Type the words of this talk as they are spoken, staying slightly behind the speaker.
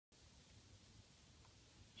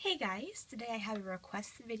Hey guys, today I have a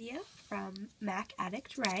request video from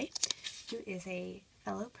MACADDICTRAY, who is a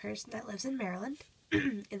fellow person that lives in Maryland.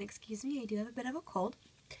 And excuse me, I do have a bit of a cold.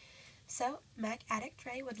 So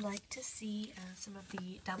MACADDICTRAY would like to see some of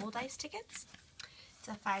the double dice tickets. It's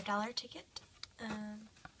a $5 ticket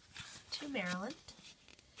to Maryland.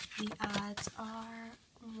 The odds are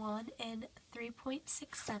 1 in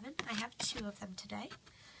 3.67. I have 2 of them today.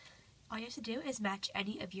 All you have to do is match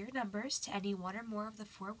any of your numbers to any one or more of the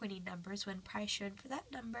 4 winning numbers. When prize shown for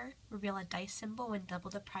that number, reveal a dice symbol when double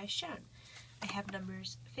the prize shown. I have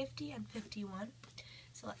numbers 50 and 51,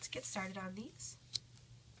 so let's get started on these.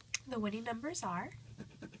 The winning numbers are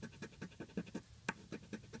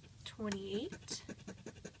 28,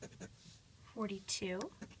 42,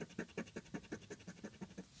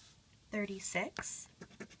 36,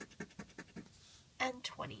 and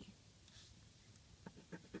 20.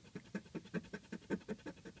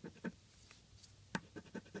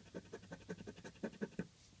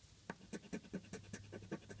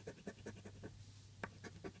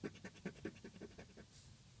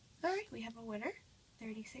 Alright, we have a winner,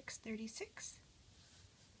 3636.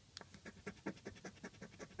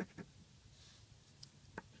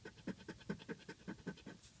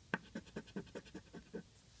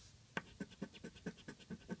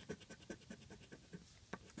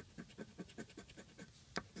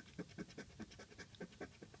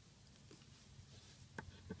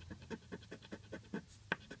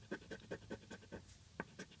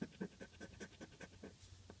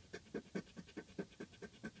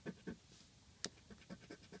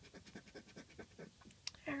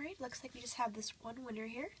 Alright, looks like we just have this one winner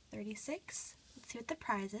here, 36. Let's see what the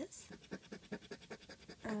prize is.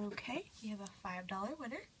 Okay, we have a $5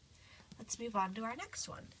 winner. Let's move on to our next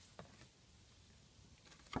one.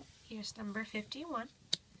 Here's number 51.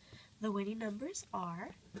 The winning numbers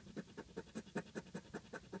are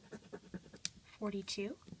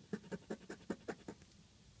 42,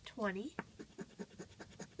 20,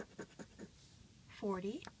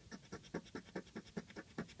 40,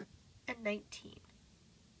 and 19.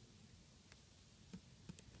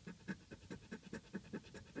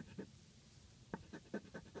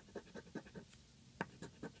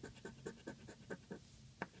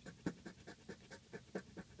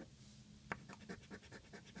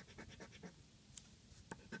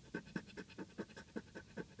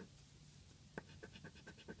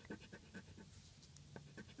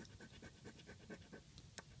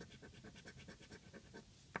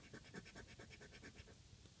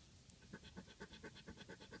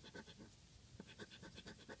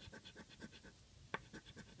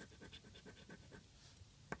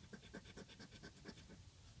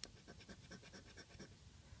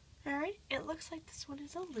 Alright, it looks like this one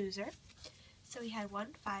is a loser. So we had one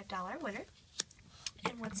 $5 winner.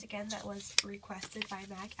 And once again, that was requested by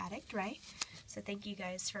MACADDICTRAY. So thank you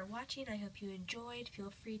guys for watching. I hope you enjoyed.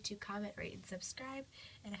 Feel free to comment, rate, and subscribe.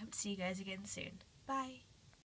 And I hope to see you guys again soon. Bye!